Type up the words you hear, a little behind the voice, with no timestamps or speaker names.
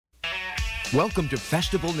Welcome to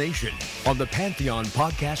Festival Nation on the Pantheon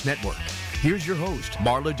Podcast Network. Here's your host,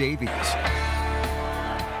 Marla Davies.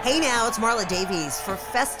 Hey now, it's Marla Davies for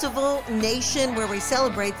Festival Nation, where we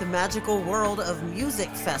celebrate the magical world of music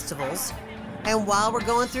festivals. And while we're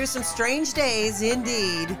going through some strange days,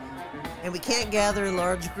 indeed, and we can't gather in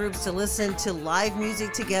large groups to listen to live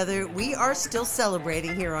music together, we are still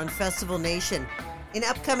celebrating here on Festival Nation. In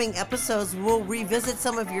upcoming episodes, we'll revisit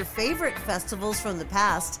some of your favorite festivals from the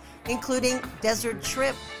past, including Desert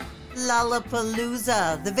Trip,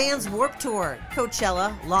 Lollapalooza, the Vans Warped Tour,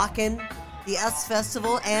 Coachella, Lock-In, the US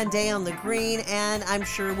Festival, and Day on the Green, and I'm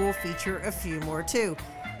sure we'll feature a few more too.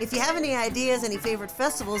 If you have any ideas, any favorite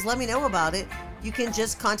festivals, let me know about it. You can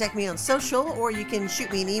just contact me on social, or you can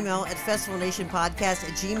shoot me an email at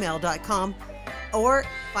festivalnationpodcast@gmail.com, or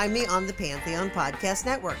find me on the Pantheon Podcast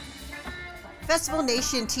Network. Festival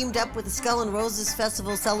Nation teamed up with the Skull and Roses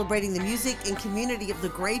Festival, celebrating the music and community of the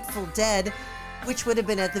Grateful Dead, which would have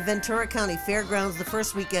been at the Ventura County Fairgrounds the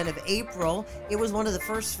first weekend of April. It was one of the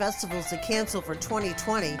first festivals to cancel for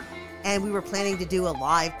 2020, and we were planning to do a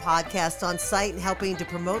live podcast on site and helping to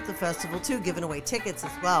promote the festival too, giving away tickets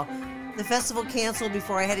as well. The festival canceled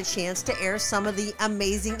before I had a chance to air some of the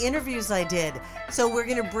amazing interviews I did. So we're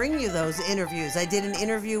going to bring you those interviews. I did an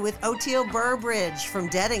interview with Oteil Burbridge from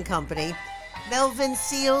Dead & Company, Melvin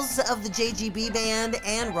Seals of the JGB Band,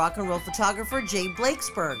 and rock and roll photographer Jay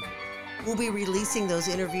Blakesberg. We'll be releasing those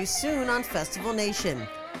interviews soon on Festival Nation.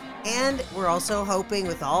 And we're also hoping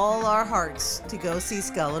with all our hearts to go see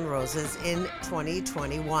Skull and Roses in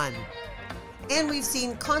 2021. And we've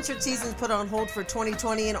seen concert seasons put on hold for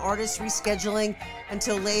 2020 and artists rescheduling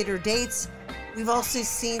until later dates. We've also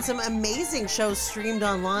seen some amazing shows streamed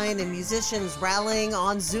online and musicians rallying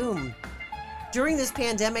on Zoom. During this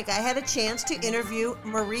pandemic, I had a chance to interview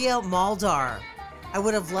Maria Muldaur. I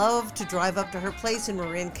would have loved to drive up to her place in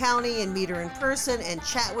Marin County and meet her in person and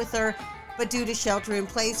chat with her, but due to shelter in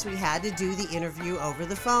place, we had to do the interview over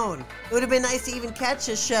the phone. It would have been nice to even catch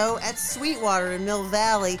a show at Sweetwater in Mill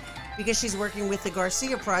Valley, because she's working with the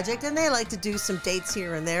Garcia Project, and they like to do some dates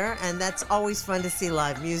here and there, and that's always fun to see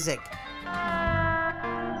live music.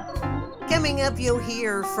 Coming up, you'll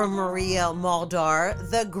hear from Maria Muldaur,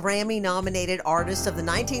 the Grammy-nominated artist of the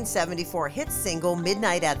 1974 hit single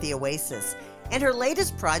Midnight at the Oasis, and her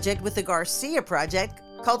latest project with the Garcia Project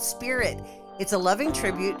called Spirit. It's a loving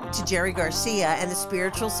tribute to Jerry Garcia and the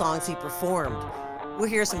spiritual songs he performed. We'll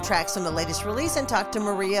hear some tracks from the latest release and talk to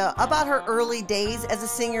Maria about her early days as a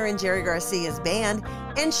singer in Jerry Garcia's band,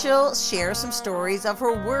 and she'll share some stories of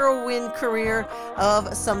her whirlwind career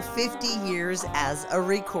of some 50 years as a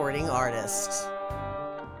recording artist.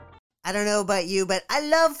 I don't know about you, but I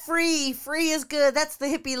love free. Free is good. That's the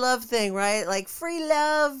hippie love thing, right? Like free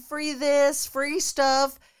love, free this, free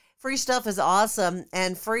stuff. Free stuff is awesome,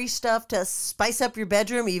 and free stuff to spice up your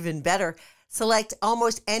bedroom even better. Select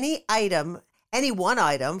almost any one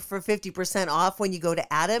item for 50% off when you go to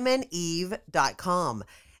adamandeve.com.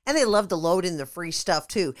 And they love to load in the free stuff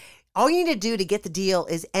too. All you need to do to get the deal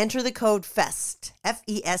is enter the code FEST,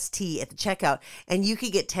 F-E-S-T, at the checkout, and you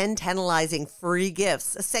can get 10 tantalizing free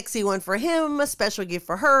gifts. A sexy one for him, a special gift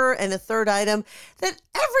for her, and a third item that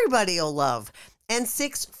everybody will love. And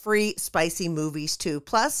 6 free spicy movies too,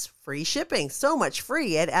 plus free shipping. So much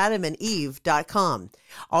free at adamandeve.com.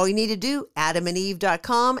 All you need to do,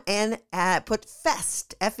 adamandeve.com, and put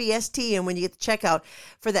FEST, F-E-S-T, and when you get the checkout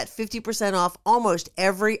for that 50% off almost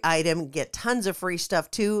every item, get tons of free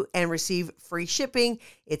stuff too, and receive free shipping.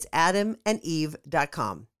 It's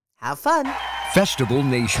adamandeve.com. Have fun. Festival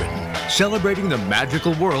Nation, celebrating the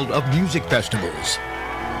magical world of music festivals.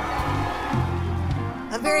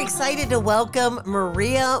 I'm very excited to welcome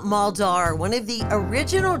Maria Muldaur, one of the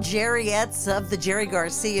original Jerryettes of the Jerry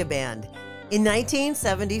Garcia Band. In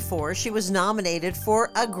 1974, she was nominated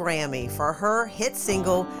for a Grammy for her hit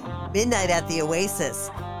single, Midnight at the Oasis.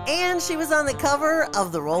 And she was on the cover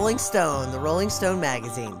of the Rolling Stone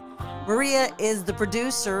magazine. Maria is the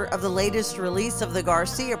producer of the latest release of the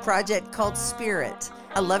Garcia Project called Spirit,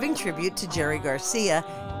 a loving tribute to Jerry Garcia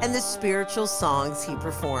and the spiritual songs he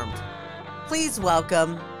performed. Please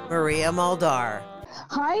welcome Maria Muldaur.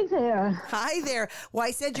 Hi there. Hi there. Well,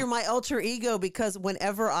 I said you're my alter ego because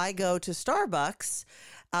whenever I go to Starbucks,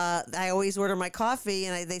 I always order my coffee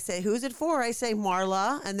and they say, "Who's it for?" I say,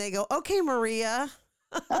 "Marla." And they go, "Okay, Maria."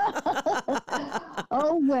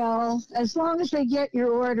 Oh, well, as long as they get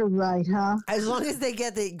your order right, huh? As long as they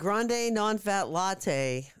get the grande non-fat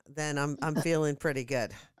latte, then I'm feeling pretty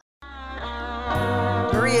good.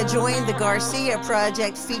 Maria joined the Garcia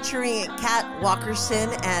Project featuring Kat Walkerson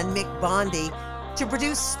and Mick Bondi to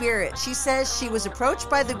produce Spirit. She says she was approached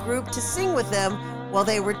by the group to sing with them Well,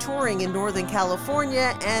 they were touring in Northern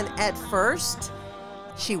California, and at first,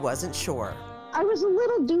 she wasn't sure. I was a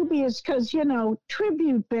little dubious because,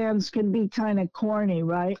 tribute bands can be kind of corny,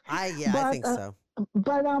 right? I think so.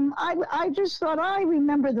 But I just thought, I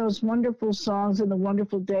remember those wonderful songs and the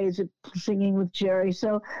wonderful days of singing with Jerry.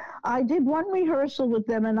 So I did one rehearsal with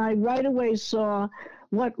them, and I right away saw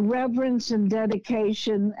what reverence and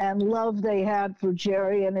dedication and love they had for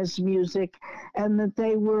Jerry and his music, and that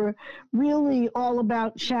they were really all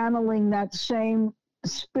about channeling that same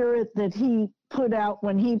spirit that he put out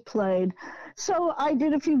when he played. So I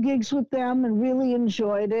did a few gigs with them and really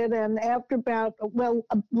enjoyed it. And after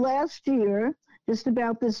last year, just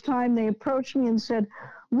about this time, they approached me and said,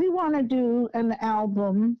 we want to do an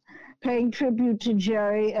album paying tribute to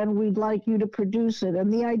Jerry, and we'd like you to produce it.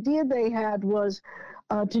 And the idea they had was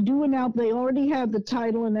to do an album. They already had the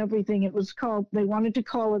title and everything. They wanted to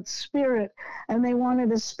call it Spirit, and they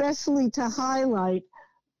wanted especially to highlight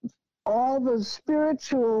all the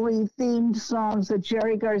spiritually themed songs that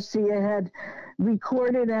Jerry Garcia had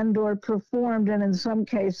recorded and or performed, and in some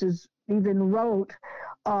cases even wrote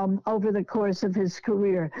over the course of his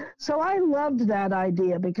career. So I loved that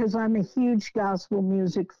idea because I'm a huge gospel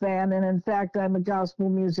music fan, and in fact, I'm a gospel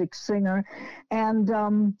music singer.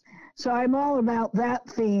 And so I'm all about that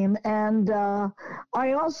theme. And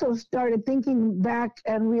I also started thinking back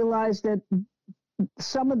and realized that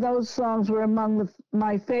some of those songs were among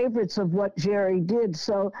my favorites of what Jerry did.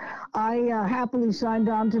 So I happily signed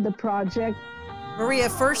on to the project. Maria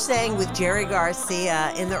first sang with Jerry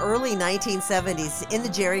Garcia in the early 1970s in the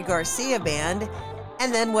Jerry Garcia Band,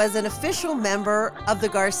 and then was an official member of the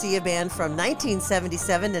Garcia Band from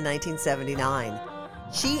 1977 to 1979.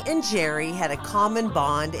 She and Jerry had a common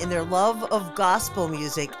bond in their love of gospel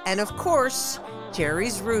music, and of course,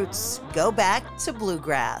 Jerry's roots go back to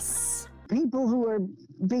bluegrass. People who are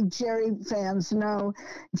big Jerry fans know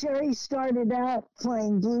Jerry started out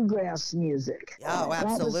playing bluegrass music. Oh,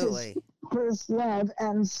 absolutely. First love.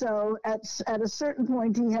 And so at a certain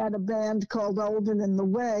point, he had a band called Old and in the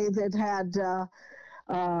Way that had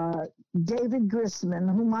David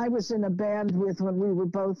Grisman, whom I was in a band with when we were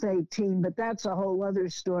both 18, but that's a whole other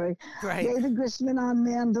story. Right. David Grisman on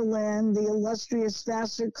mandolin, the illustrious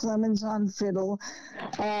Vassar Clemens on fiddle,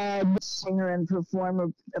 singer and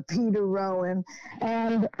performer Peter Rowan,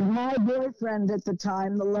 and my boyfriend at the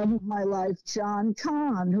time, the love of my life, John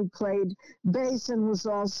Kahn, who played bass and was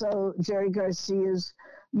also Jerry Garcia's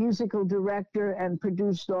musical director and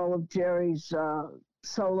produced all of Jerry's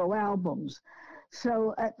solo albums.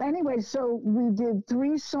 So anyway, so we did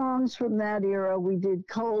 3 songs from that era. We did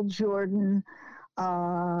Cold Jordan,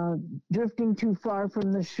 Drifting Too Far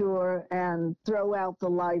from the Shore, and Throw Out the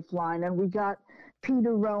Lifeline. And we got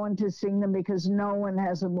Peter Rowan to sing them because no one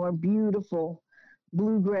has a more beautiful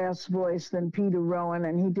bluegrass voice than Peter Rowan,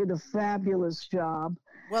 and he did a fabulous job.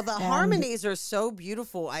 Well, the harmonies are so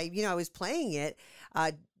beautiful. I was playing it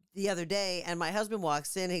the other day, and my husband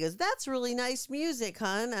walks in. He goes, "That's really nice music,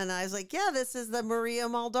 hon." And I was like, "Yeah, this is the Maria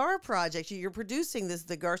Muldaur project. You're producing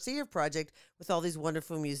the Garcia project with all these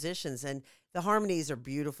wonderful musicians, and the harmonies are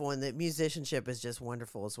beautiful, and the musicianship is just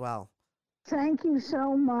wonderful as well." Thank you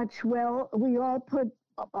so much. Well, we all put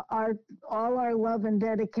all our love and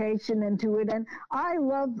dedication into it, and I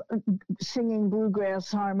love singing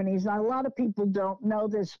bluegrass harmonies. Now, a lot of people don't know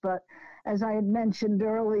this, but as I had mentioned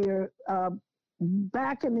earlier,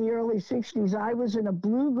 back in the early 60s, I was in a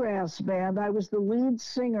bluegrass band. I was the lead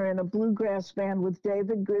singer in a bluegrass band with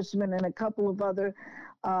David Grisman and a couple of other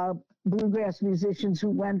bluegrass musicians who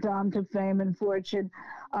went on to fame and fortune.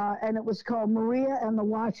 And it was called Maria and the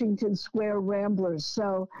Washington Square Ramblers.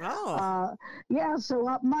 So,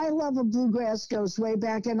 so my love of bluegrass goes way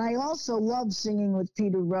back. And I also love singing with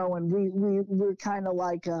Peter Rowan. We're kind of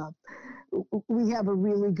like we have a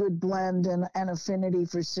really good blend and affinity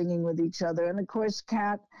for singing with each other. And of course,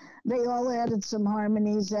 Kat, they all added some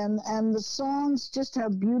harmonies, and the songs just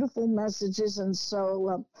have beautiful messages. And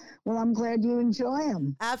so, I'm glad you enjoy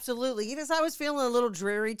them. Absolutely. I was feeling a little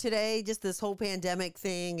dreary today, just this whole pandemic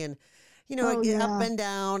thing, and up and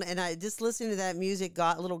down. And I just listening to that music,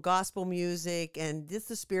 got little gospel music, and just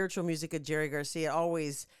the spiritual music of Jerry Garcia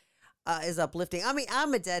always is uplifting. I mean,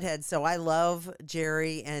 I'm a Deadhead, so I love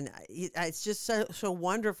Jerry, and it's just so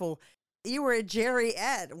wonderful. You were a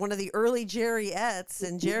Jerry-ette, one of the early Jerry-ettes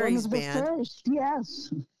in Jerry's band. First,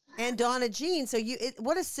 yes. And Donna Jean. So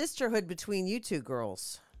what a sisterhood between you two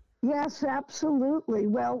girls. Yes, absolutely.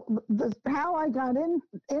 Well, how I got in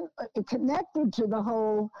connected to the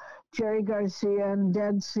whole Jerry Garcia and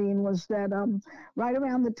Dead Scene was that right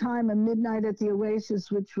around the time of Midnight at the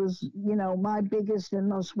Oasis, which was, my biggest and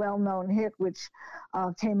most well-known hit, which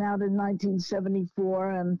came out in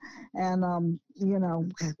 1974 and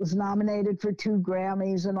was nominated for 2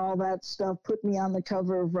 Grammys and all that stuff, put me on the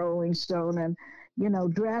cover of Rolling Stone and,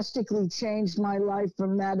 drastically changed my life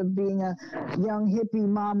from that of being a young hippie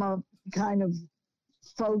mama kind of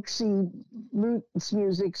folksy roots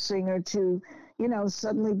music singer to,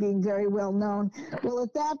 suddenly being very well known. Well,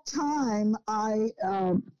 at that time, I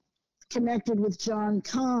connected with John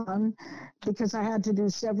Kahn because I had to do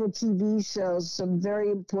several TV shows, some very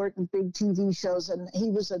important big TV shows, and he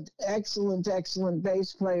was an excellent, excellent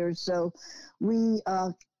bass player. So we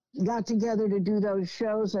got together to do those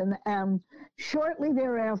shows, and shortly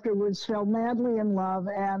thereafterwards fell madly in love,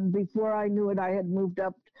 and before I knew it, I had moved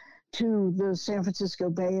up to the San Francisco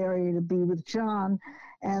Bay Area to be with John.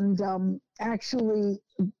 And actually,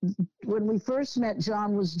 when we first met,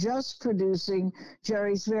 John was just producing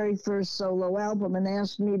Jerry's very first solo album and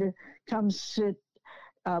asked me to come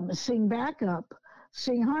sing backup,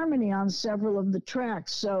 sing harmony on several of the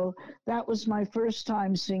tracks. So that was my first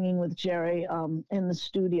time singing with Jerry in the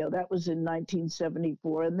studio. That was in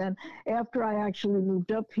 1974. And then after I actually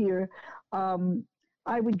moved up here,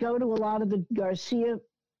 I would go to a lot of the Garcia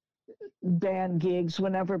band gigs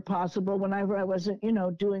whenever possible, whenever I wasn't,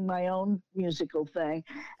 doing my own musical thing.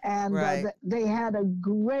 And Right. They had a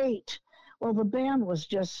great, well, the band was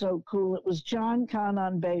just so cool. It was John Kahn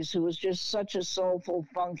on bass, who was just such a soulful,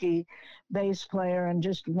 funky bass player and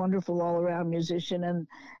just wonderful all-around musician.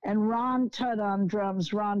 And Ron Tutt on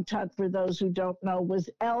drums. Ron Tutt, for those who don't know, was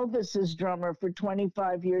Elvis's drummer for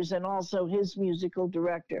 25 years and also his musical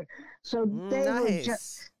director. So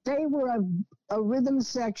they were a rhythm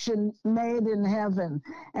section made in heaven.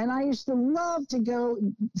 And I used to love to go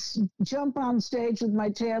jump on stage with my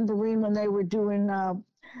tambourine when they were doing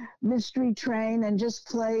Mystery Train and just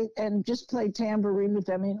play tambourine with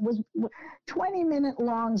them. I mean, it was 20-minute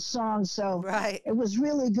long song, so Right. it was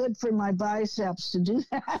really good for my biceps to do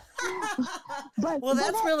that.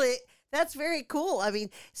 That's very cool. I mean,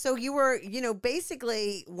 so you were,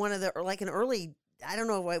 basically one of the, like an early, I don't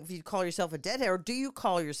know if you'd call yourself a deadhead, or do you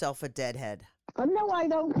call yourself a deadhead? No, I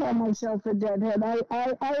don't call myself a deadhead.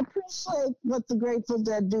 I appreciate what the Grateful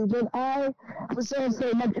Dead do, but I was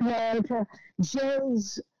also much more into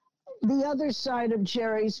the other side of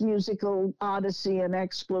Jerry's musical odyssey and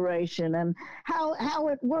exploration. And how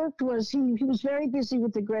it worked was he was very busy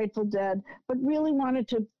with the Grateful Dead, but really wanted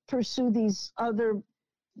to pursue these other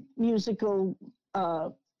musical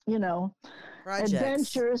Projects.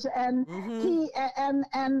 adventures, and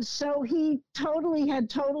so he totally had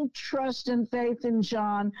total trust and faith in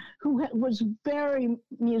John, who was very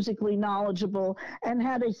musically knowledgeable and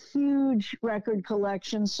had a huge record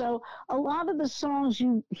collection. So a lot of the songs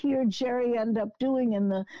you hear Jerry end up doing in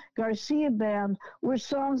the Garcia band were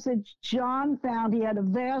songs that John found. He had a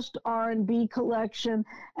vast R&B collection,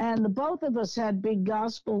 and the both of us had big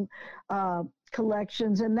gospel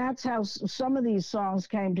collections, and that's how some of these songs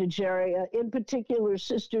came to Jerry. In particular,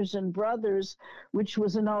 Sisters and Brothers, which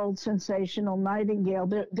was an old sensational Nightingale.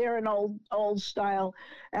 They're an old style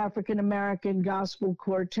African American gospel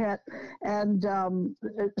quartet, and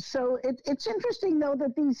so it's interesting though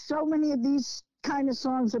that so many of these kind of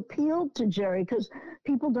songs appealed to Jerry, because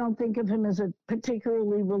people don't think of him as a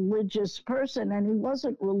particularly religious person, and he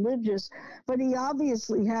wasn't religious, but he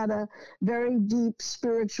obviously had a very deep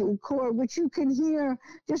spiritual core, which you can hear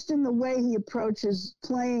just in the way he approaches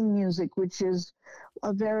playing music, which is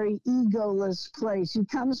a very egoless place. He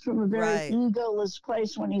comes from a very egoless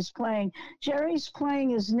place when he's playing. Jerry's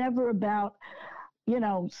playing is never about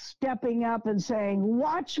stepping up and saying,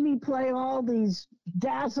 watch me play all these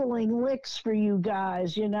dazzling licks for you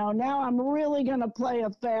guys, now I'm really going to play a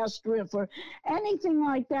fast riff or anything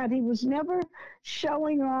like that. He was never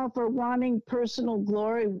showing off or wanting personal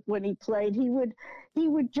glory when he played. He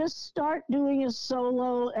would just start doing a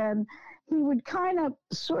solo, and he would kind of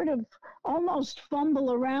sort of almost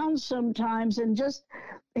fumble around sometimes, and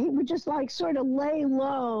he would just like sort of lay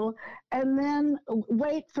low and then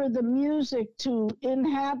wait for the music to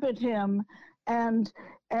inhabit him and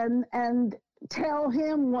tell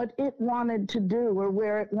him what it wanted to do or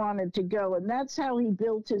where it wanted to go. And that's how he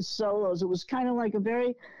built his solos. It was kind of like a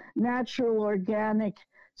very natural, organic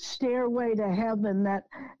stairway to heaven that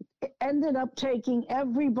ended up taking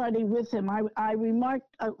everybody with him. I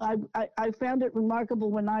found it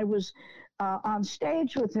remarkable when I was on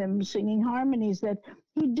stage with him singing harmonies that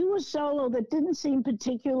he'd do a solo that didn't seem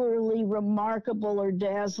particularly remarkable or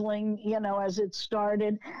dazzling, as it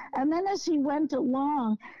started. And then as he went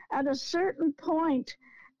along, at a certain point,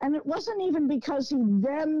 And it wasn't even because he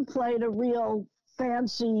then played a real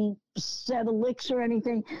fancy set of licks or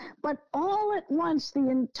anything, but all at once, the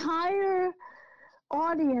entire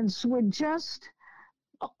audience would just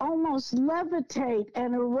almost levitate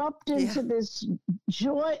and erupt into this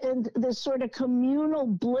joy and this sort of communal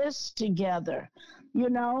bliss together,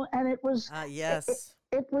 and it was yes.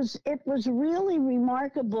 It was really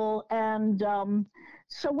remarkable. And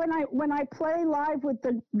so when I play live with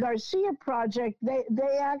the Garcia Project,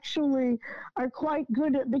 they actually are quite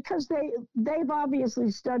good at, because they've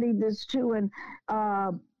obviously studied this too. And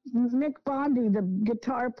Nick Bondi, the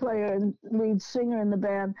guitar player and lead singer in the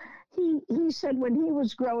band, he said when he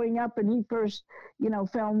was growing up and he first,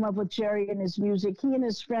 fell in love with Jerry and his music, he and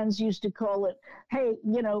his friends used to call it, hey,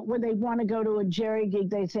 when they want to go to a Jerry gig,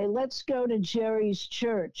 they say, let's go to Jerry's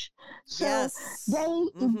church. So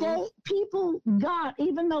they people got,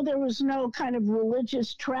 even though there was no kind of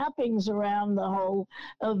religious trappings around the whole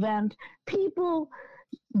event, people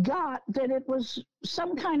got that it was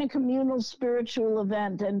some kind of communal spiritual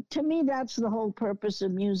event. And to me, that's the whole purpose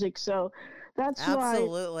of music. So that's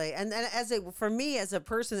absolutely. And for me, as a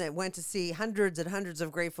person that went to see hundreds and hundreds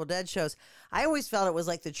of Grateful Dead shows, I always felt it was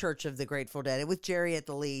like the Church of the Grateful Dead with Jerry at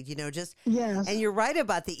the lead, Yes. And you're right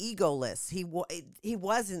about the egoless. He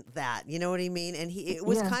wasn't that, you know what I mean? And it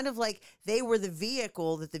was kind of like they were the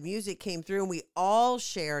vehicle that the music came through and we all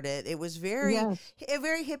shared it. It was a very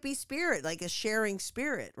hippie spirit, like a sharing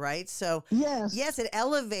spirit, right? So yes, it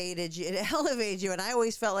elevated you. And I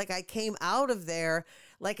always felt like I came out of there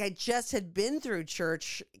like I just had been through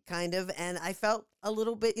church, kind of, and I felt a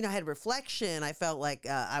little bit, I had reflection. I felt like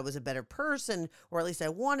I was a better person, or at least I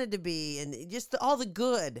wanted to be, and just all the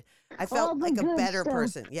good. I felt like a better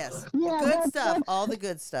person. Yes, good stuff, all the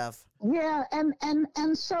good stuff. Yeah,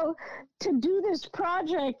 and so to do this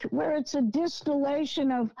project where it's a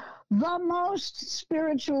distillation of the most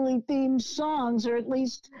spiritually themed songs, or at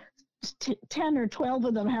least 10 or 12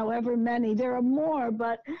 of them, however many. There are more,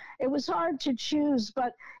 but it was hard to choose.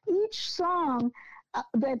 But each song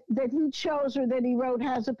that he chose or that he wrote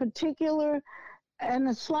has a particular and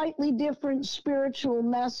a slightly different spiritual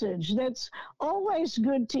message that's always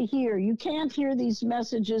good to hear. You can't hear these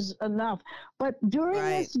messages enough. But during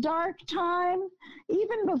this dark time,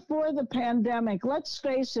 even before the pandemic, let's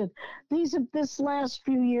face it, this last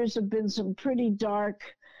few years have been some pretty dark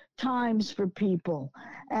times for people,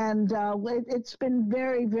 and it's been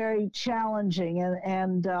very, very challenging,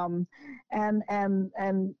 and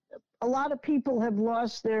a lot of people have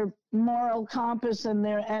lost their moral compass and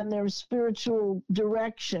their spiritual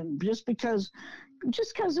direction just because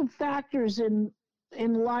of factors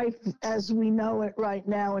in life as we know it right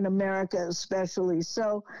now in America, especially.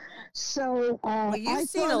 So well, you've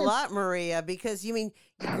seen a lot, Maria, because you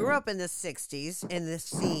grew up in the 60s in the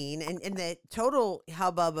scene and in the total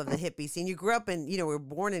hubbub of the hippie scene. You grew up in, we were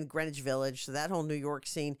born in Greenwich Village, so that whole New York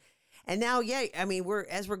scene. And now,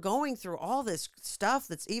 we're going through all this stuff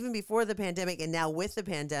that's even before the pandemic and now with the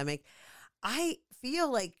pandemic, I feel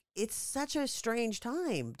like it's such a strange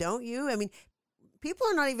time, don't you? People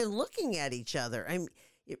are not even looking at each other.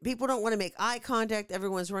 People don't want to make eye contact.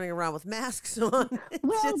 Everyone's running around with masks on.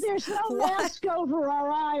 Well, there's no mask over our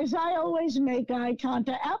eyes. I always make eye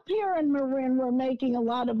contact. Up here in Marin, we're making a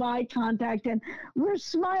lot of eye contact, and we're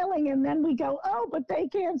smiling, and then we go, oh, but they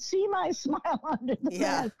can't see my smile under the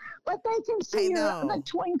mask. But they can see the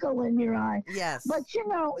twinkle in your eye. Yes. But,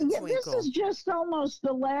 this is just almost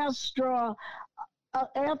the last straw.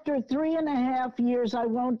 After 3.5 years, I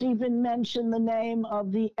won't even mention the name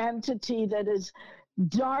of the entity that has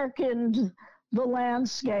darkened the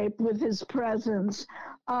landscape with his presence.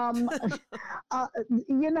 And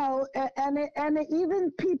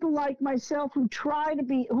even people like myself who try to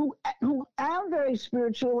be, who am very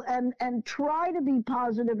spiritual and try to be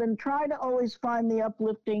positive and try to always find the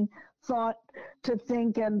uplifting thought to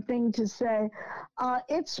think and thing to say.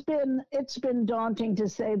 It's been daunting, to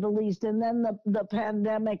say the least. And then the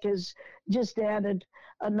pandemic has just added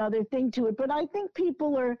another thing to it. But I think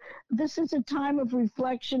this is a time of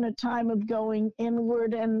reflection, a time of going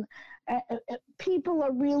inward, and people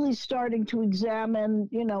are really starting to examine,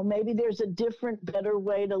 maybe there's a different, better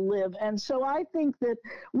way to live. And so I think that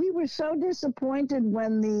we were so disappointed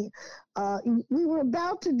when we were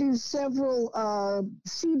about to do several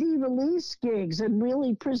CD release gigs and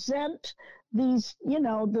really present these,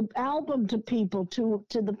 the album to people, to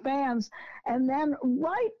the fans. And then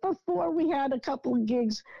right before we had a couple of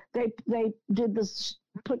gigs, they did this,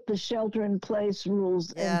 put the shelter in place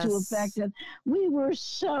rules into effect. And we were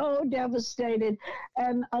so devastated.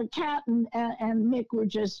 And Kat and Mick were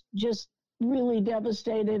just really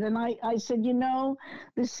devastated. And I said,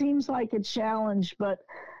 this seems like a challenge, but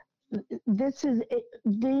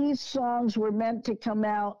these songs were meant to come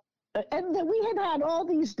out, and that we had all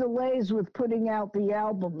these delays with putting out the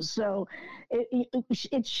albums, so it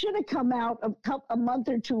should have come out a month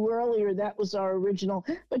or two earlier. That was our original,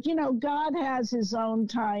 but God has his own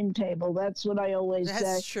timetable. That's what I always say.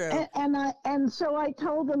 That's true. And so I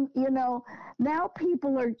told them, now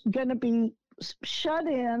people are going to be shut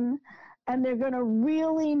in, and they're going to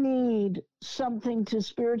really need something to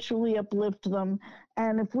spiritually uplift them.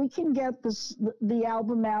 And if we can get the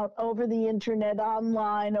album out over the internet,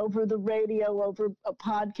 online, over the radio, over a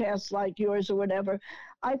podcast like yours or whatever,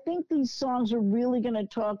 I think these songs are really going to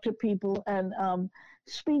talk to people and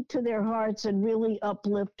speak to their hearts and really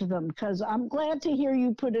uplift them. Because I'm glad to hear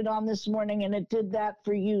you put it on this morning, and it did that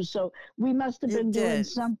for you. So we must have been doing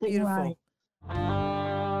something Beautiful.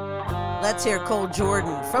 right. Let's hear Cole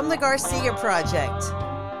Jordan from the Garcia Project.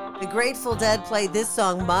 The Grateful Dead played this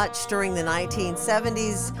song much during the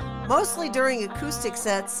 1970s, mostly during acoustic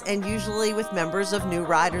sets and usually with members of New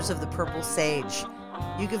Riders of the Purple Sage.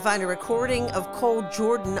 You can find a recording of Cole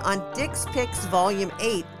Jordan on Dick's Picks Volume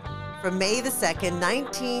 8 from May the 2nd,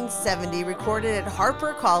 1970, recorded at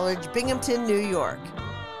Harper College, Binghamton, New York.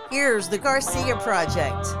 Here's the Garcia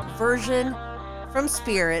Project version from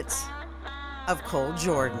Spirit of Cole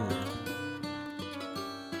Jordan.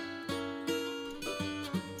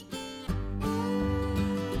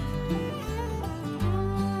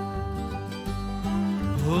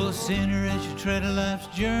 Oh, sinner, as you tread a life's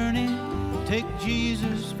journey, take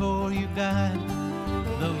Jesus for your guide.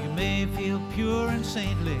 Though you may feel pure and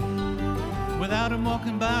saintly without him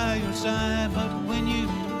walking by your side, but when you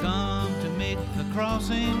come to make the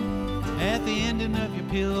crossing at the ending of your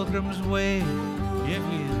pilgrim's way, if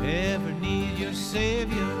you ever need your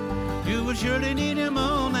Savior, you will surely need him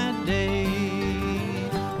on that day.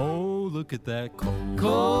 Oh, look at that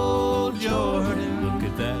cold Jordan, look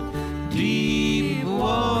at that deep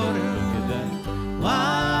water, look at that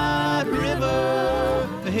wide river,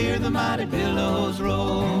 hear the mighty billows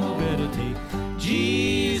roll. Better take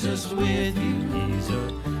Jesus with you, he's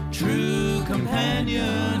a true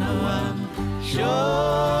companion. Oh, I'm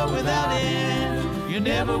sure without him you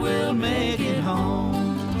never will make it home.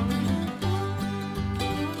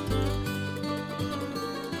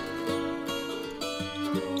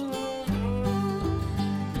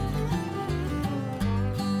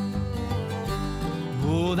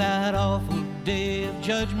 Oh, that awful day of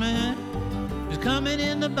judgment is coming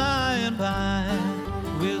in the by and by.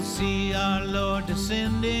 We'll see our Lord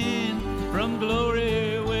descending from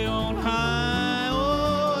glory way on high.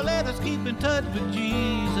 Oh, let us keep in touch with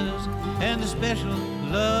Jesus and the special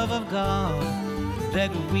love of God,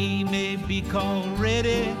 that we may be called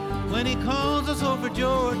ready when he calls us over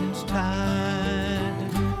Jordan's tide.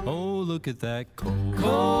 Oh, look at that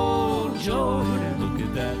cold Jordan, look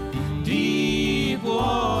at that deep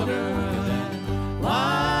water, that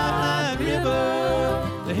wide river,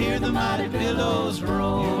 to hear the mighty billows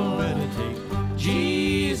roll. You better take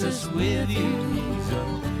Jesus with you, he's a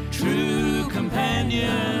true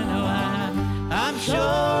companion. Oh, I'm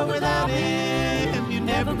sure without him you're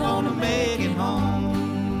never gonna make it home.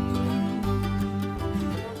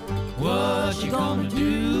 What you gonna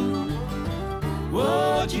do?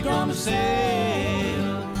 What you gonna say?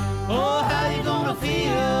 Oh, how you gonna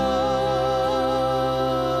feel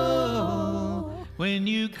when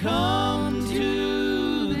you come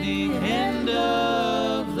to the end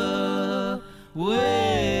of the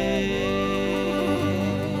way?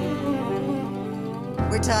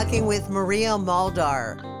 We're talking with Maria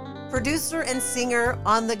Muldaur, producer and singer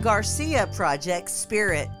on the Garcia Project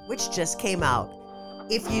Spirit, which just came out.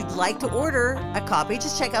 If you'd like to order a copy,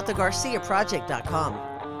 just check out thegarciaproject.com.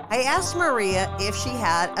 I asked Maria if she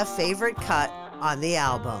had a favorite cut on the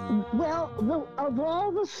album. Well, of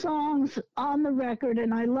all the songs on the record,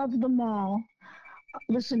 and I love them all,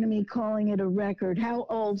 listen to me calling it a record. How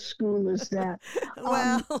old school is that?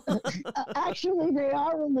 Well, actually, they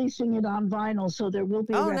are releasing it on vinyl, so there will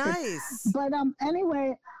be a record. Nice. But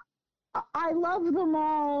anyway, I love them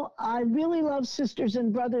all. I really love Sisters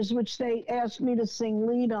and Brothers, which they asked me to sing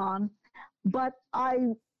lead on. But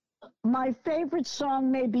my favorite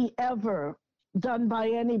song maybe ever done by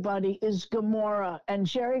anybody is Gomorrah. And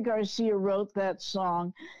Jerry Garcia wrote that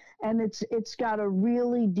song. And it's got a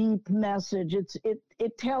really deep message.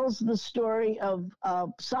 It tells the story of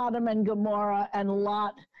Sodom and Gomorrah and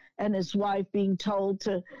Lot and his wife being told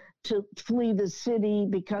to flee the city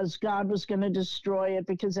because God was going to destroy it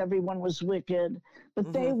because everyone was wicked.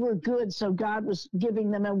 But they were good, so God was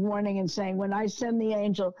giving them a warning and saying, when I send the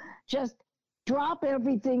angel, just drop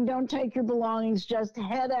everything, don't take your belongings, just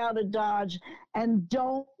head out of Dodge and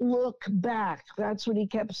don't look back. That's what he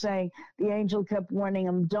kept saying. The angel kept warning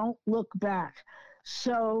him, don't look back.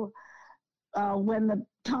 So when the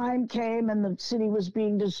time came and the city was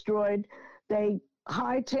being destroyed, they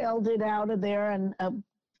hightailed it out of there, and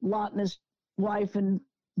Lot and his wife and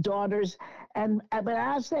daughters. But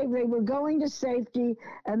as they were going to safety,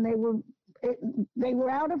 and they were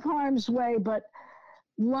out of harm's way, but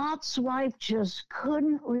Lot's wife just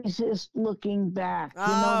couldn't resist looking back.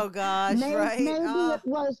 Gosh, right?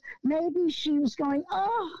 Maybe she was going,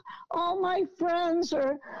 oh, all my friends,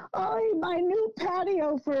 or oh, my new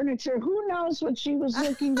patio furniture. Who knows what she was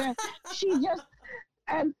looking at? She just,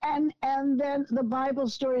 and then the Bible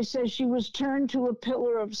story says she was turned to a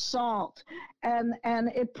pillar of salt, and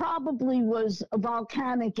it probably was a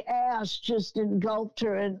volcanic ash just engulfed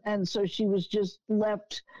her, and so she was just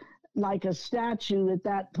left like a statue at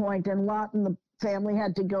that point, and Lot and the family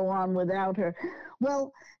had to go on without her.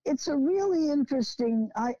 Well, it's a really interesting,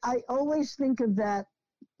 I always think of that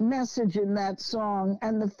message in that song,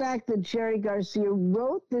 and the fact that Jerry Garcia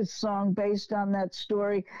wrote this song based on that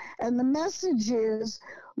story. And the message is,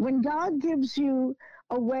 when God gives you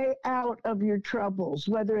a way out of your troubles,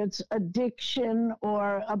 whether it's addiction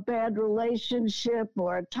or a bad relationship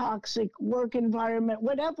or a toxic work environment,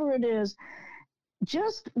 whatever it is,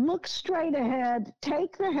 just look straight ahead,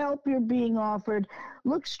 take the help you're being offered,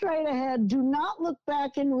 look straight ahead, do not look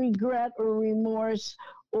back in regret or remorse,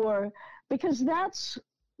 because that's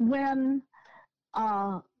when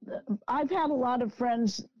I've had a lot of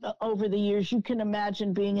friends over the years. You can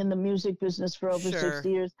imagine being in the music business for over 60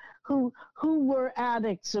 years, who were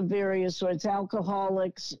addicts of various sorts,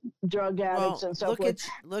 alcoholics, drug addicts, and so forth.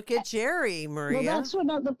 Look at Jerry, Maria. Well, that's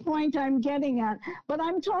the point I'm getting at. But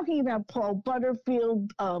I'm talking about Paul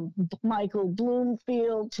Butterfield, Michael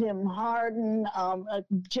Bloomfield, Tim Hardin,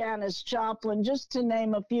 Janis Joplin, just to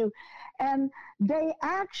name a few. And they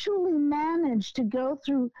actually managed to go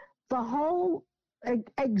through the whole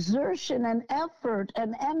exertion and effort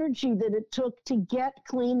and energy that it took to get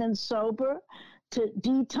clean and sober, to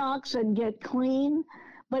detox and get clean.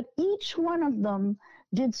 But each one of them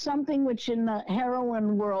did something which in the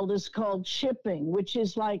heroin world is called chipping, which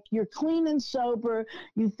is like you're clean and sober,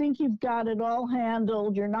 you think you've got it all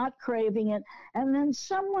handled, you're not craving it, and then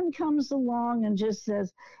someone comes along and just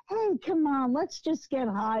says, hey, come on, let's just get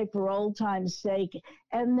high for old time's sake.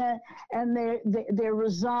 And their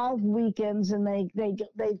resolve weakens, and they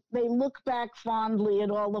look back fondly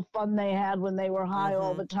at all the fun they had when they were high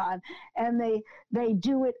all the time, and they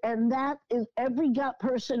do it. And that is every gut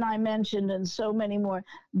person I mentioned, and so many more.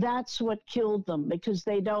 That's what killed them, because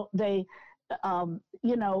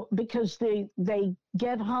because they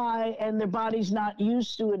get high and their body's not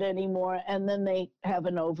used to it anymore, and then they have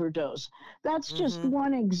an overdose. That's just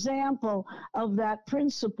one example of that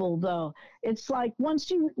principle, though. It's like once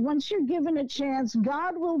you're given a chance,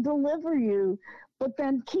 God will deliver you, but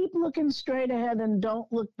then keep looking straight ahead and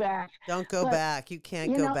don't look back. Don't go back. You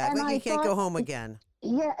can't go back. Like you can't go home again.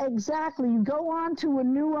 Yeah, exactly. You go on to a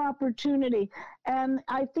new opportunity. And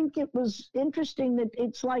I think it was interesting that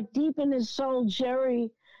it's like deep in his soul, Jerry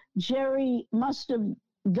must have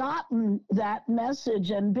gotten that message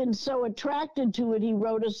and been so attracted to it. He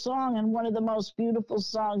wrote a song, and one of the most beautiful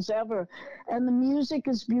songs ever. And the music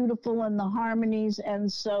is beautiful and the harmonies.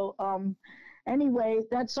 And so, anyway,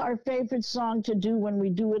 that's our favorite song to do when we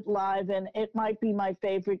do it live, and it might be my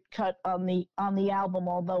favorite cut on the album,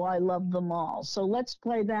 although I love them all. So let's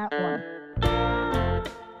play that one.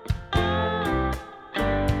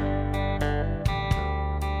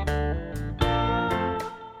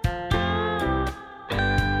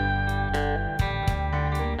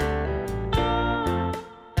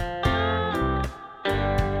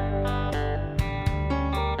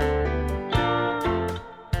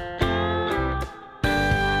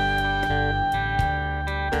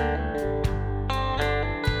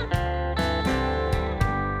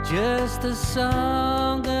 Just a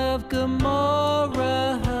song of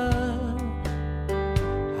Gomorrah.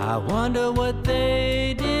 I wonder what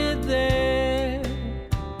they did there.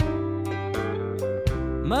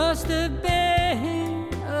 Must have been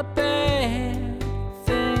a bad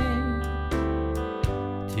thing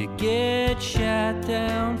to get shot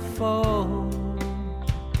down for.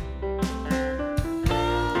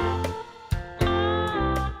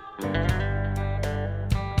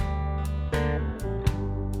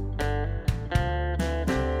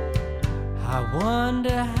 I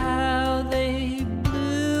wonder how they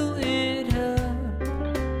blew it up,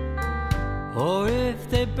 or if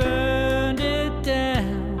they burned it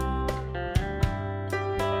down.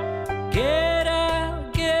 Get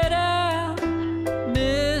out,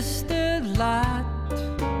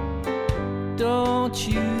 don't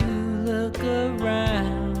you look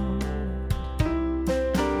around.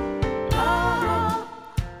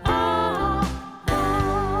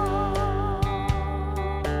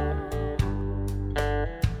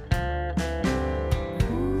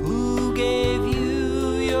 Who gave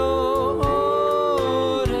you your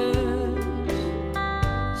orders?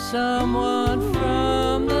 Someone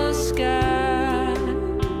from the sky.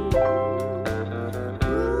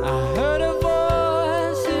 I heard a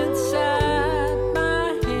voice inside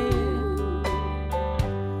my head.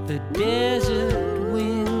 The desert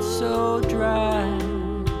wind so dry.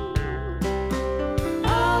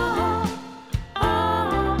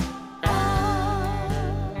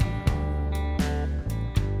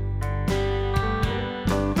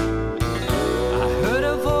 I heard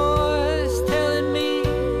a voice telling me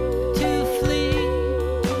to flee.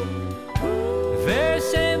 The very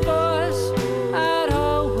same voice I'd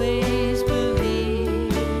always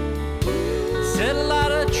believed. Said a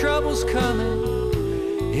lot of trouble's coming.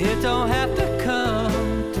 It don't have to come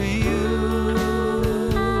to you.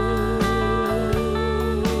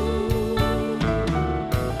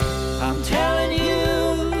 I'm telling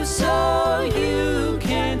you so you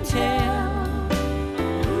can tell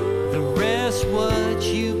the rest what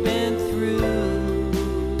you've been through.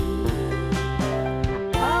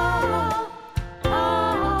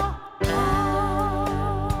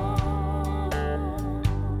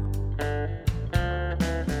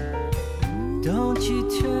 Don't you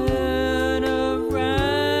turn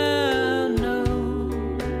around, no.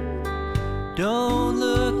 Don't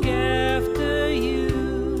look after you.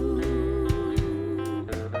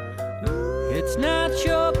 It's not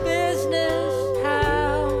your business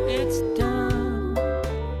how it's done.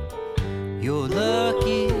 You're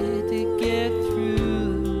lucky to get through.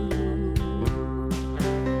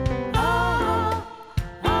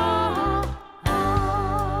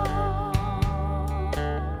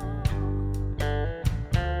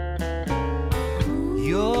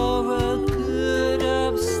 You're a good,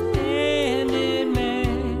 upstanding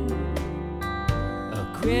man, a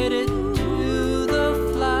credit to the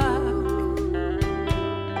flock.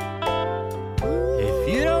 If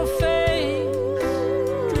you don't face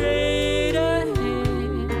straight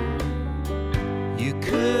ahead, you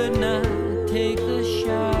could not take the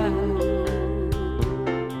shot.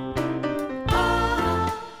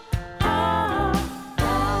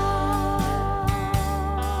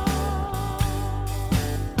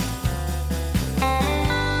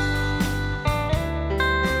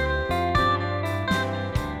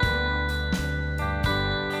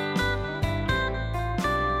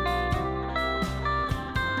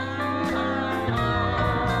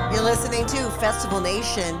 You're listening to Festival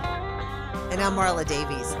Nation, and I'm Marla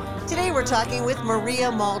Davies. Today we're talking with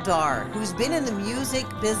Maria Muldaur, who's been in the music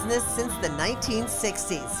business since the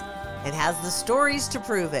 1960s and has the stories to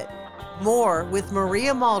prove it. More with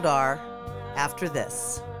Maria Muldaur after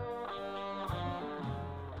this.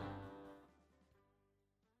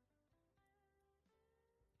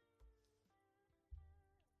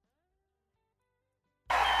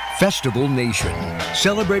 Festival Nation,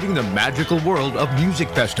 celebrating the magical world of music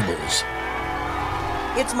festivals.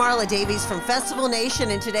 It's Marla Davies from Festival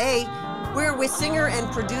Nation, and today we're with singer and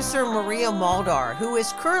producer Maria Muldaur, who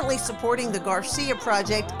is currently supporting the Garcia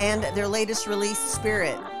Project and their latest release,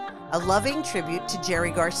 Spirit, a loving tribute to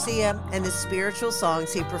Jerry Garcia and the spiritual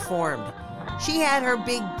songs he performed. She had her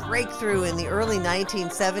big breakthrough in the early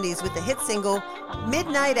 1970s with the hit single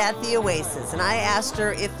Midnight at the Oasis, and I asked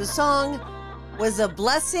her if the song was a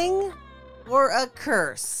blessing or a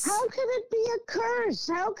curse. How could it be a curse?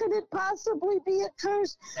 How could it possibly be a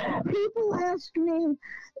curse? People ask me,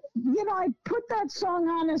 I put that song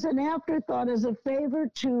on as an afterthought, as a favor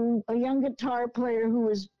to a young guitar player who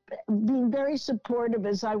was being very supportive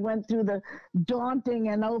as I went through the daunting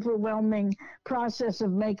and overwhelming process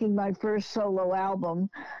of making my first solo album,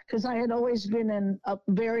 because I had always been in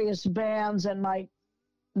various bands, and my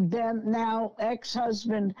then now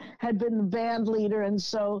ex-husband had been the band leader, and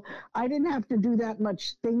so I didn't have to do that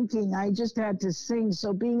much thinking. I just had to sing.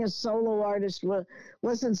 So being a solo artist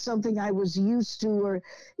wasn't something I was used to or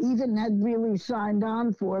even had really signed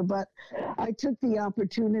on for, but I took the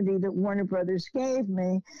opportunity that Warner Brothers gave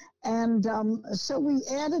me. And so we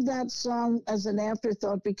added that song as an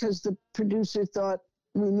afterthought because the producer thought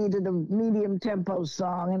we needed a medium tempo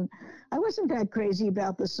song. And I wasn't that crazy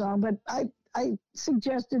about the song, but I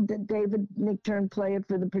suggested that David Nichtern play it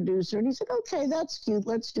for the producer, and he said, okay, that's cute,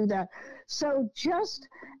 let's do that. So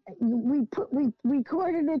we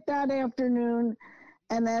recorded it that afternoon,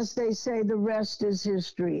 And as they say, the rest is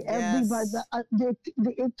history. Yes. Everybody,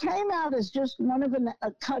 it came out as just one of the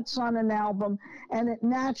cuts on an album, and it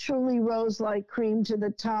naturally rose like cream to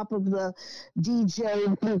the top of the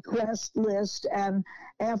DJ request list. And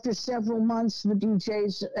after several months, the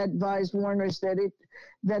DJs advised Warner's that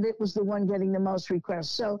it was the one getting the most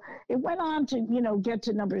requests. So it went on to, get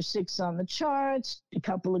to number 6 on the charts, a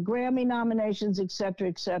couple of Grammy nominations, et cetera,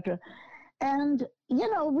 et cetera. And,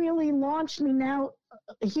 really launched me. Now,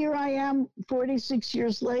 here I am 46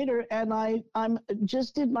 years later, and I'm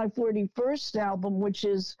just did my 41st album, which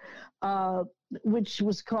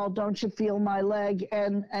was called "Don't You Feel My Leg,"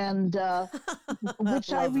 and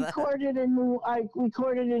which I recorded in New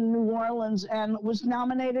Orleans and was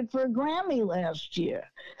nominated for a Grammy last year.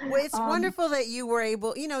 Well, it's wonderful that you were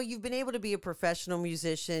able, you've been able to be a professional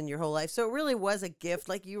musician your whole life. So it really was a gift,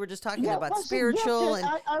 like you were just talking about spiritual, and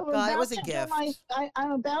God, it was a gift.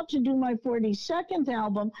 I'm about to do my 42nd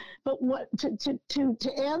album, but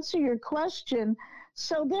to answer your question.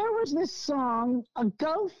 So there was this song,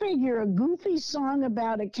 go figure, a goofy song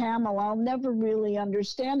about a camel. I'll never really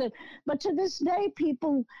understand it. But to this day,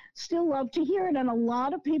 people still love to hear it. And a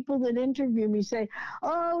lot of people that interview me say,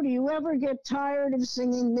 oh, do you ever get tired of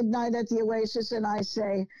singing Midnight at the Oasis? And I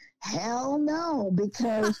say, hell no,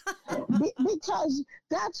 because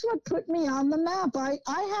that's what put me on the map. I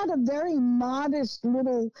had a very modest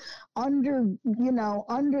little under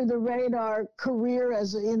the radar career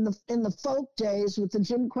as in the folk days with the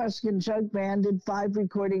Jim Kweskin Jug Band, did 5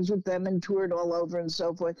 recordings with them and toured all over and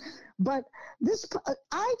so forth. But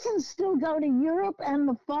I can still go to Europe and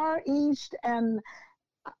the Far East, and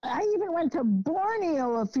I even went to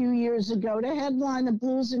Borneo a few years ago to headline a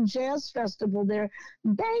blues and jazz festival there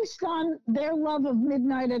based on their love of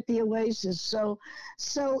Midnight at the Oasis. So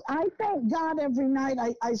I thank God every night.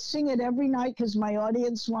 I sing it every night because my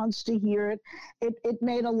audience wants to hear it. It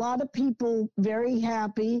made a lot of people very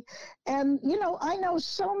happy. And, I know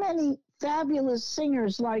so many fabulous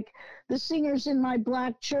singers, like the singers in my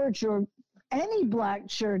black church or any black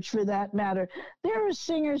church for that matter. There are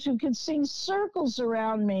singers who can sing circles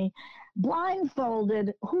around me,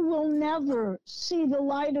 blindfolded, who will never see the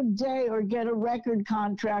light of day or get a record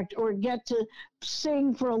contract or get to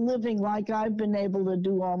sing for a living like I've been able to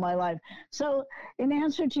do all my life. So in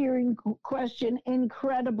answer to your question,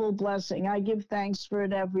 incredible blessing. I give thanks for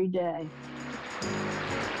it every day.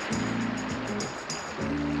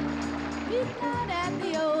 Midnight at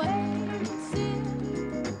the Oasis,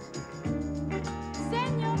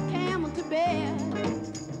 send your camel to bed.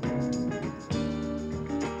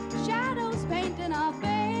 Shadows painting our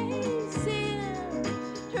faces,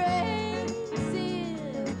 traces,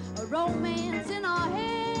 a romance in our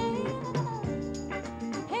head.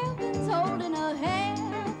 Heaven's holding a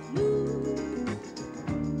half moon,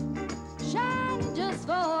 shining just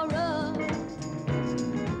for us.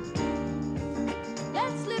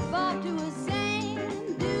 Let's slip off to a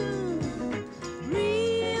sand dune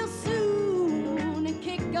real soon and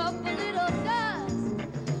kick up a little dust.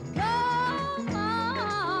 Come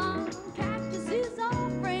on, cactus is our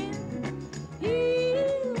friend.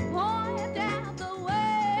 He'll point out the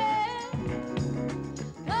way.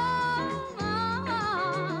 Come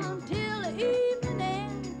on, till the evening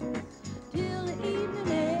ends, till the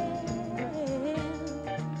evening ends.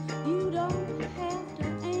 You don't have to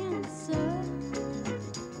answer.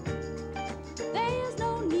 There's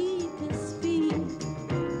no need to speak.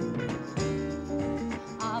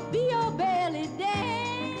 I'll be your belly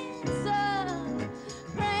dancer,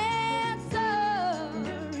 prancer,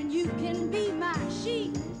 and you can be my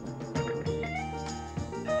sheep.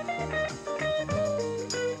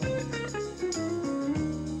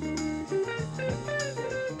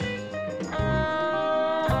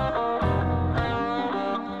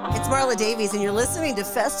 It's Marla Davies, and you're listening to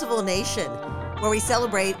Festival Nation, where we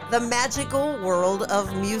celebrate the magical world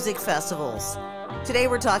of music festivals. Today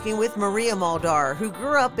we're talking with Maria Muldaur, who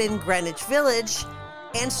grew up in Greenwich Village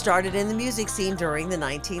and started in the music scene during the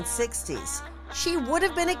 1960s. She would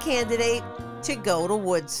have been a candidate to go to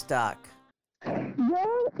Woodstock.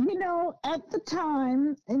 Well, at the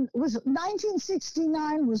time, it was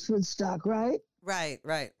 1969 was Woodstock, right? Right.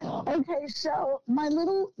 Okay, so my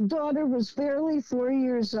little daughter was barely 4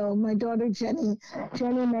 years old. My daughter Jenny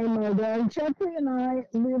May Muldaur. Jeffrey and I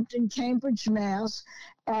lived in Cambridge, Mass.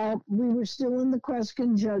 We were still in the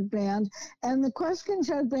Kweskin Jug Band, and the Kweskin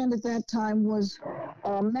Jug Band at that time was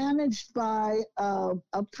managed by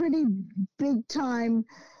a pretty big-time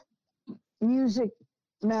music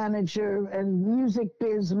manager and music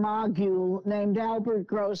biz mogul named Albert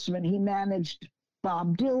Grossman. He managed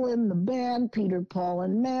Bob Dylan, the band, Peter, Paul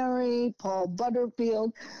and Mary, Paul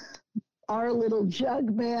Butterfield, our little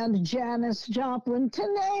jug band, Janis Joplin, to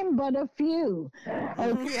name but a few.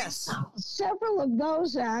 Yes. Several of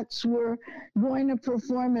those acts were going to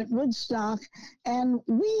perform at Woodstock, and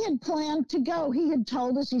we had planned to go. He had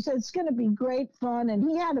told us, he said, it's going to be great fun, and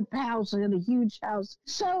he had a house, he had a huge house.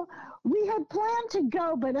 So we had planned to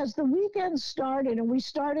go, but as the weekend started and we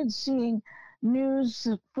started seeing news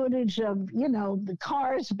footage of, the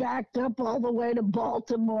cars backed up all the way to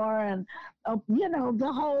Baltimore and,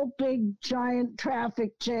 the whole big giant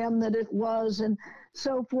traffic jam that it was and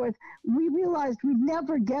so forth, we realized we'd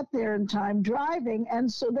never get there in time driving.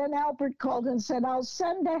 And so then Albert called and said, I'll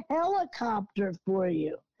send a helicopter for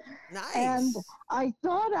you. Nice. And I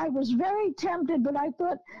thought, I was very tempted, but I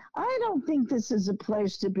thought, I don't think this is a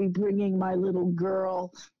place to be bringing my little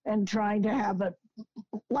girl and trying to have a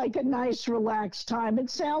nice, relaxed time. It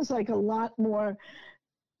sounds like a lot more,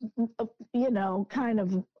 kind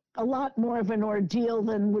of a lot more of an ordeal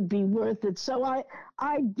than would be worth it. So I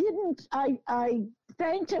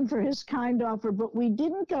thanked him for his kind offer, but we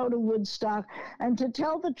didn't go to Woodstock. And to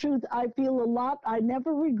tell the truth, I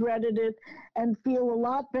never regretted it and feel a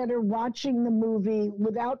lot better watching the movie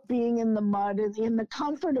without being in the mud, in the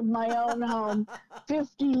comfort of my own home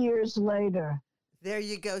 50 years later. There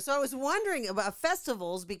you go. So I was wondering about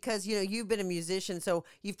festivals because, you've been a musician, so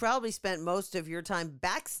you've probably spent most of your time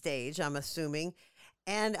backstage, I'm assuming.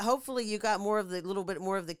 And hopefully you got little bit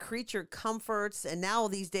more of the creature comforts. And now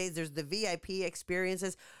these days there's the VIP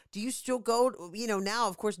experiences. Do you still go, now,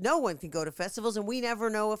 of course, no one can go to festivals and we never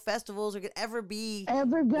know if festivals are going to ever be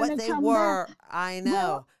what they were. Back. I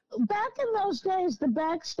know. Well, back in those days, the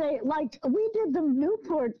backstage, like we did the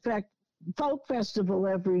Newport Folk Festival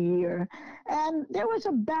every year, and there was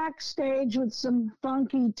a backstage with some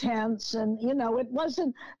funky tents, and it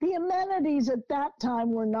wasn't, the amenities at that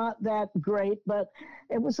time were not that great, but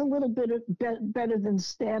it was a little bit better than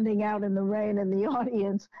standing out in the rain in the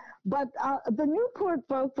audience. But the Newport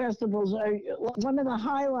Folk Festivals are one of the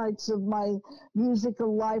highlights of my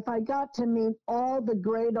musical life. I got to meet all the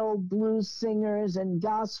great old blues singers and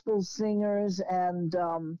gospel singers and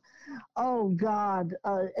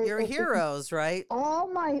your heroes, right?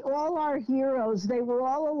 All our heroes, they were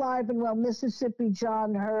all alive and well. Mississippi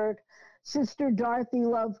John Hurt, Sister Dorothy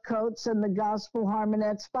Love Coates, and the Gospel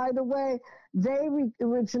Harmonettes. By the way, they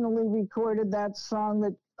originally recorded that song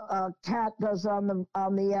that Cat does on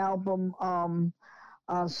the album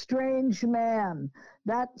Strange Man.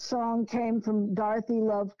 That song came from Dorothy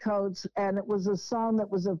Love Coates, and it was a song that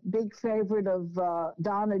was a big favorite of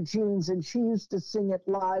Donna Jean's, and she used to sing it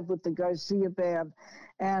live with the Garcia Band.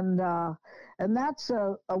 And that's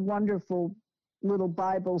a wonderful little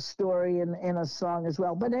Bible story in a song as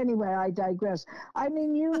well. But anyway, I digress. I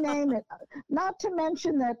mean, you name it. Not to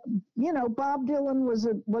mention that, Bob Dylan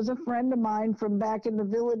was a friend of mine from back in the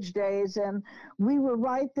Village days, and we were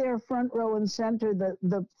right there front row and center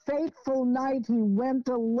the fateful night he went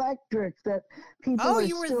electric that people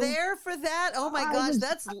you were there for that? Oh my gosh,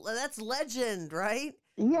 that's legend, right?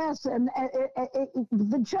 Yes, and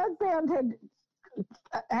the Jug Band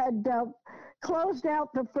had closed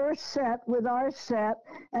out the first set with our set,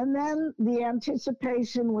 and then the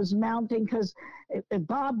anticipation was mounting because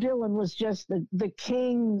Bob Dylan was just the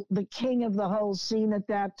king of the whole scene at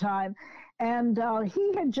that time, and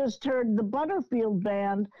he had just heard the Butterfield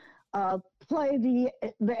Band play the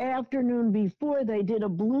afternoon before. They did a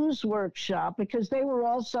blues workshop because they were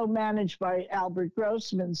also managed by Albert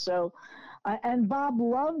Grossman. So. And Bob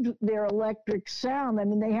loved their electric sound. I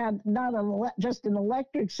mean, they had not just an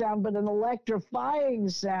electric sound, but an electrifying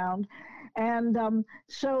sound. And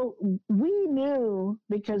so we knew,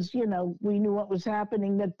 because, we knew what was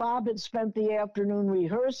happening, that Bob had spent the afternoon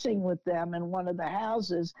rehearsing with them in one of the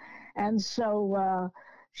houses. And so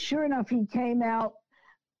sure enough, he came out.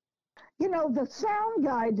 The sound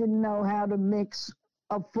guy didn't know how to mix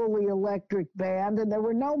a fully electric band, and there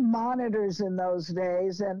were no monitors in those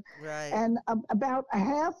days, and right. and about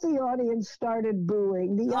half the audience started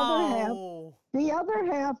booing. The other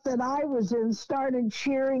half that I was in started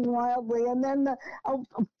cheering wildly, and then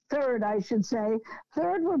third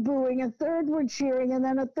were booing, a third were cheering, and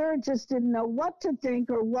then a third just didn't know what to think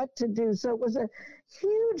or what to do. So it was a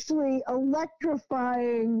hugely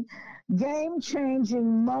electrifying,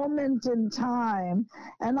 game-changing moment in time,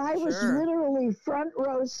 and I was literally front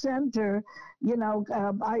row center.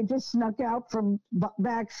 I just snuck out from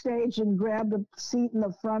backstage and grabbed a seat in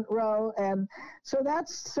the front row, and so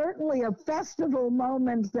that's certainly a festival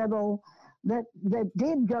moment that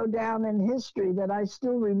did go down in history that I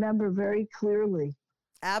still remember very clearly.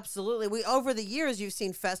 Absolutely. Over the years, you've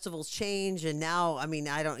seen festivals change, and now, I mean,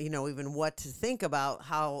 I don't, even what to think about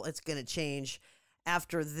how it's going to change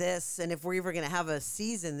after this, and if we're ever going to have a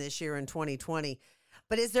season this year in 2020.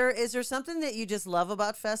 But is there something that you just love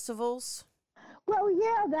about festivals? Well,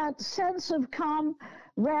 yeah, that sense of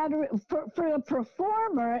camaraderie for a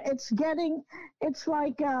performer. It's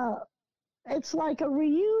like a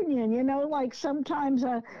reunion, like sometimes,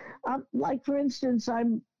 like for instance,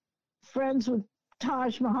 I'm friends with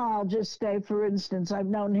Taj Mahal, for instance. I've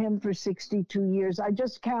known him for 62 years. I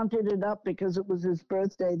just counted it up because it was his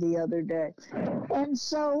birthday the other day. And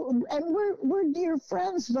we're dear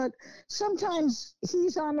friends, but sometimes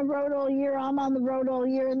he's on the road all year, I'm on the road all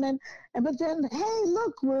year, but then, hey,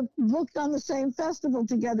 look, we're booked on the same festival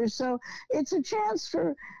together. So it's a chance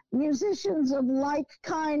for musicians of like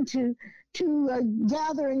kind to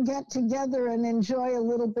gather and get together and enjoy a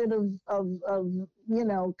little bit of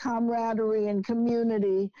camaraderie and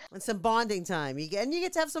community. And some bonding time. You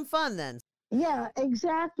get to have some fun then. Yeah,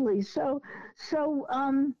 exactly. So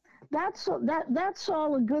that's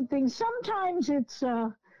all a good thing. Sometimes it's,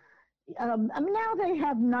 now they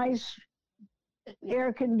have nice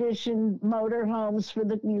air-conditioned motorhomes for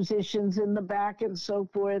the musicians in the back and so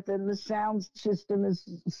forth, and the sound system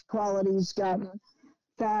quality's gotten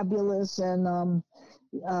fabulous, and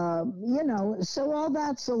so all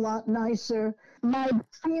that's a lot nicer. My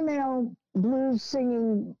female blues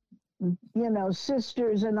singing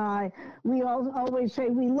sisters and we always say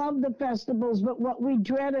we love the festivals, but what we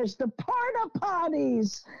dread is the porta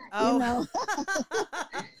potties. Oh.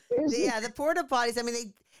 Yeah, the porta potties. I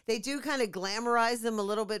mean, they do kind of glamorize them a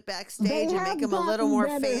little bit backstage and make them a little more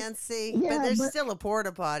fancy, but there's still a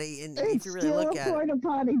porta potty, and if you really look at it. It's still a porta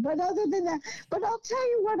potty, but other than that, but I'll tell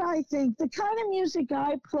you what I think. The kind of music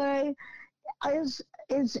I play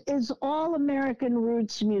is all American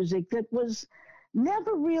roots music that was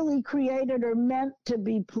never really created or meant to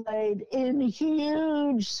be played in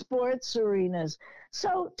huge sports arenas.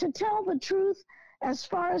 So to tell the truth, as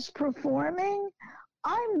far as performing,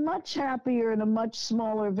 I'm much happier in a much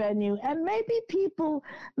smaller venue. And maybe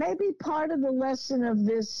part of the lesson of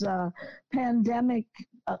this pandemic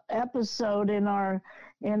episode in our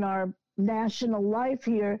national life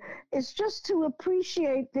here is just to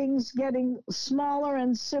appreciate things getting smaller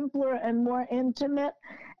and simpler and more intimate,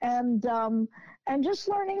 and just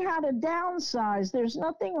learning how to downsize. There's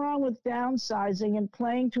nothing wrong with downsizing and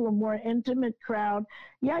playing to a more intimate crowd.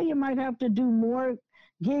 Yeah, you might have to do more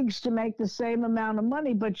gigs to make the same amount of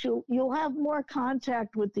money, but you'll have more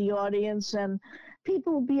contact with the audience, and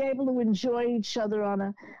people will be able to enjoy each other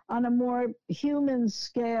on a more human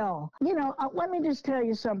scale. Let me just tell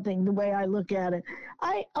you something, the way I look at it.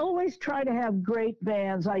 I always try to have great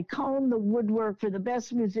bands. I comb the woodwork for the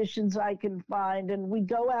best musicians I can find, and we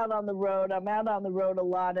go out on the road. I'm out on the road a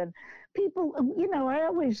lot, and people, I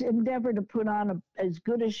always endeavor to put on as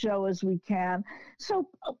good a show as we can. So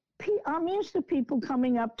I'm used to people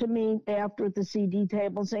coming up to me after at the CD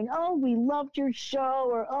table saying, "Oh, we loved your show,"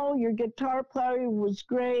 or "Oh, your guitar player was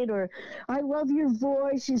great," or "I love your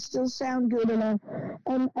voice, you still sound good,"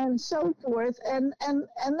 and so forth. And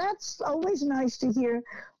that's always nice to hear.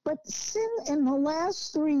 But in the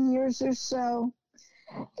last 3 years or so,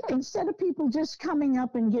 instead of people just coming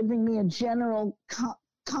up and giving me a general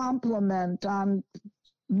compliment on,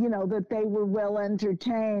 that they were well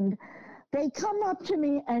entertained, they come up to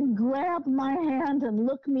me and grab my hand and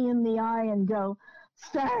look me in the eye and go,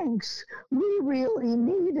 "Thanks, we really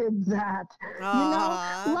needed that."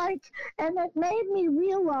 And it made me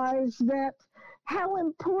realize that how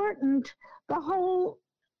important the whole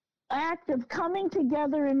act of coming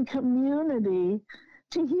together in community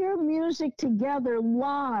to hear music together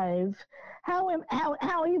live,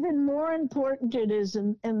 how even more important it is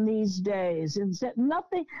in these days. Is that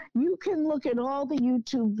nothing, you can look at all the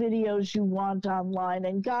YouTube videos you want online,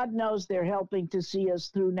 and God knows they're helping to see us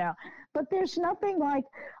through now. But there's nothing like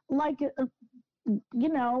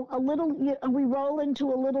we roll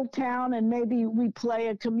into a little town and maybe we play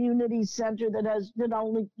a community center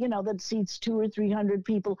that seats 200 or 300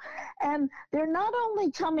 people, and they're not only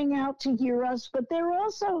coming out to hear us, but they're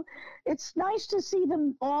also, it's nice to see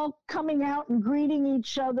them all coming out and greeting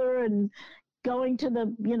each other and going to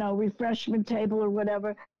the, refreshment table or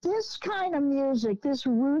whatever. This kind of music, this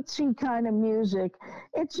rootsy kind of music,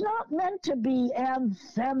 it's not meant to be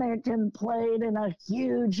anthemic and played in a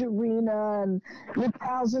huge arena and with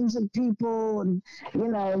thousands of people and,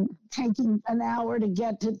 taking an hour to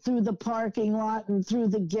get through the parking lot and through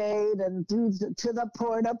the gate and to the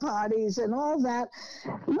porta potties and all that.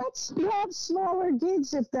 Let's have smaller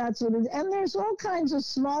gigs if that's what it is. And there's all kinds of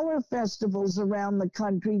smaller festivals around the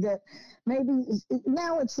country that maybe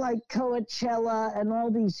now it's like Coachella and all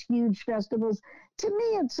these these huge festivals. To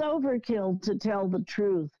me, it's overkill, to tell the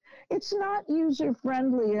truth. It's not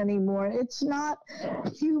user-friendly anymore. It's not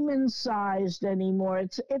human-sized anymore.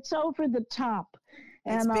 It's over the top.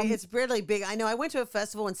 It's And big, it's really big. I know. I went to a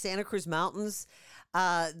festival in Santa Cruz Mountains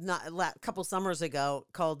a couple summers ago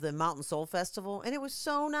called the Mountain Soul Festival, and it was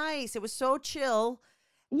so nice. It was so chill.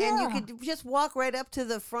 yeah. And you could just walk right up to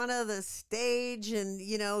the front of the stage and,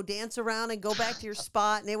 dance around and go back to your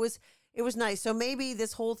spot. And it was nice. So maybe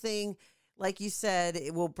this whole thing, like you said,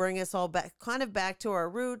 it will bring us all back to our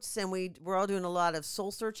roots. And we're all doing a lot of soul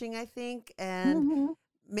searching, I think. And Mhm.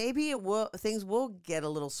 maybe things will get a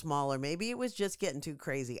little smaller. Maybe it was just getting too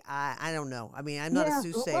crazy. I don't know. I mean, I'm not a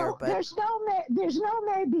soothsayer, well, but there's no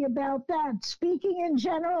maybe about that. Speaking in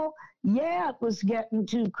general, it was getting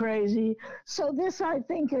too crazy. So this, I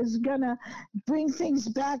think, is gonna bring things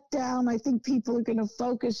back down. I think people are gonna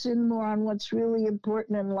focus in more on what's really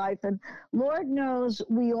important in life. And Lord knows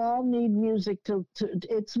we all need music to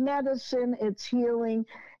it's medicine, it's healing.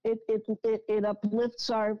 It uplifts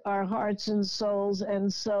our hearts and souls,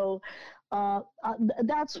 and so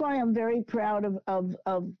that's why I'm very proud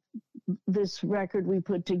of this record we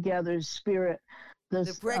put together, Spirit.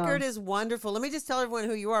 the record is wonderful. Let me just tell everyone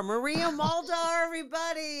who you are. Maria Muldaur,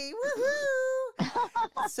 everybody.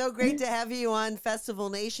 Woohoo! So great to have you on Festival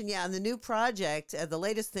Nation. Yeah, and the new project, the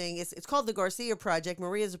latest thing, it's called the Garcia Project.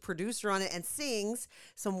 Maria's a producer on it and sings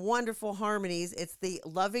some wonderful harmonies. It's the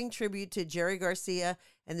loving tribute to Jerry Garcia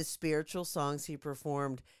and the spiritual songs he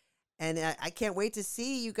performed. And I can't wait to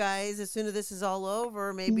see you guys as soon as this is all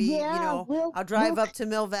over. Maybe, I'll drive up to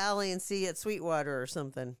Mill Valley and see you at Sweetwater or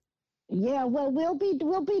something. Yeah, well, we'll be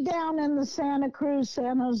down in the Santa Cruz,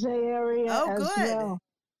 San Jose area as well,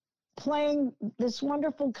 playing this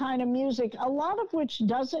wonderful kind of music, a lot of which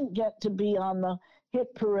doesn't get to be on the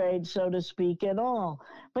hit parade, so to speak, at all.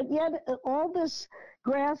 But yet all this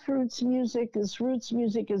grassroots music, this roots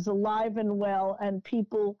music is alive and well, and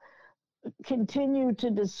people continue to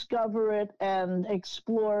discover it and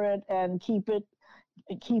explore it and keep it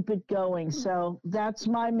going. So that's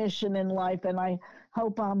my mission in life, and I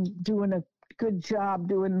hope I'm doing a good job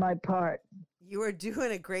doing my part. You are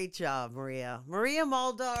doing a great job, Maria. Maria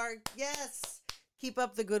Muldaur, yes. Keep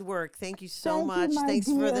up the good work. Thank you so much. Thanks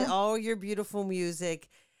for all your beautiful music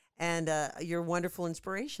and your wonderful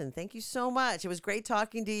inspiration. Thank you so much. It was great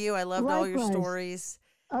talking to you. I loved all your stories.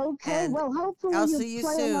 Okay, And well, hopefully I'll you'll see you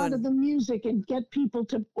play a lot soon. of the music and get people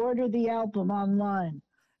to order the album online.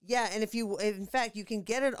 Yeah, and in fact, you can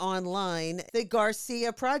get it online,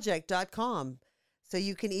 thegarciaproject.com. So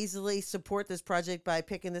you can easily support this project by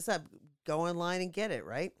picking this up. Go online and get it,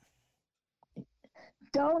 right?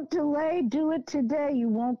 Don't delay. Do it today. You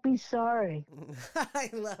won't be sorry. I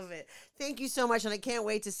love it. Thank you so much, and I can't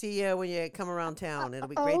wait to see you when you come around town. It'll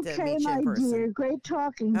be great to meet you in person. Okay, my dear. Great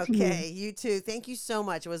talking to you. Okay, you too. Thank you so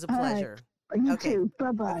much. It was a pleasure. You too.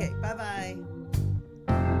 Bye-bye. Okay, bye-bye.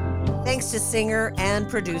 Thanks to singer and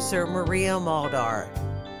producer Maria Muldaur.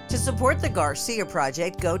 To support the Garcia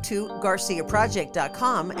Project, go to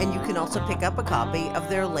garciaproject.com, and you can also pick up a copy of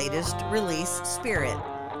their latest release, Spirit,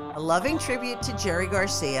 a loving tribute to Jerry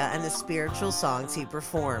Garcia and the spiritual songs he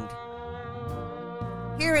performed.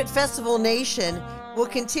 Here at Festival Nation, we'll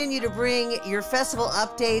continue to bring your festival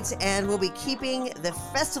updates, and we'll be keeping the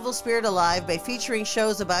festival spirit alive by featuring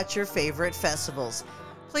shows about your favorite festivals.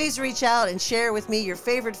 Please reach out and share with me your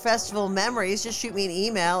favorite festival memories. Just shoot me an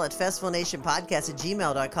email at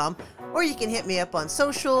festivalnationpodcast@gmail.com, or you can hit me up on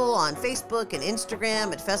social, on Facebook and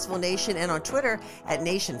Instagram at Festival Nation, and on Twitter at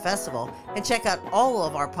Nation Festival. And check out all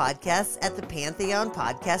of our podcasts at the Pantheon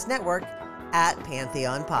Podcast Network at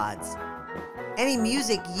Pantheon Pods. Any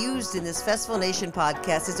music used in this Festival Nation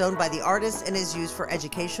podcast is owned by the artist and is used for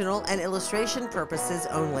educational and illustration purposes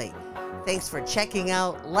only. Thanks for checking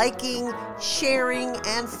out, liking, sharing,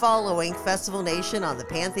 and following Festival Nation on the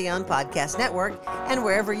Pantheon Podcast Network and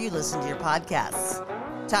wherever you listen to your podcasts.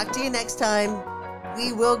 Talk to you next time.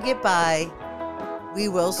 We will get by. We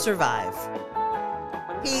will survive.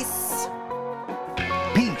 Peace.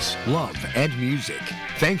 Peace, love, and music.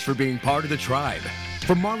 Thanks for being part of the tribe.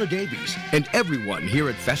 From Marla Davies and everyone here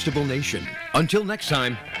at Festival Nation. Until next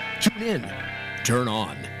time, tune in, turn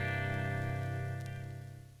on.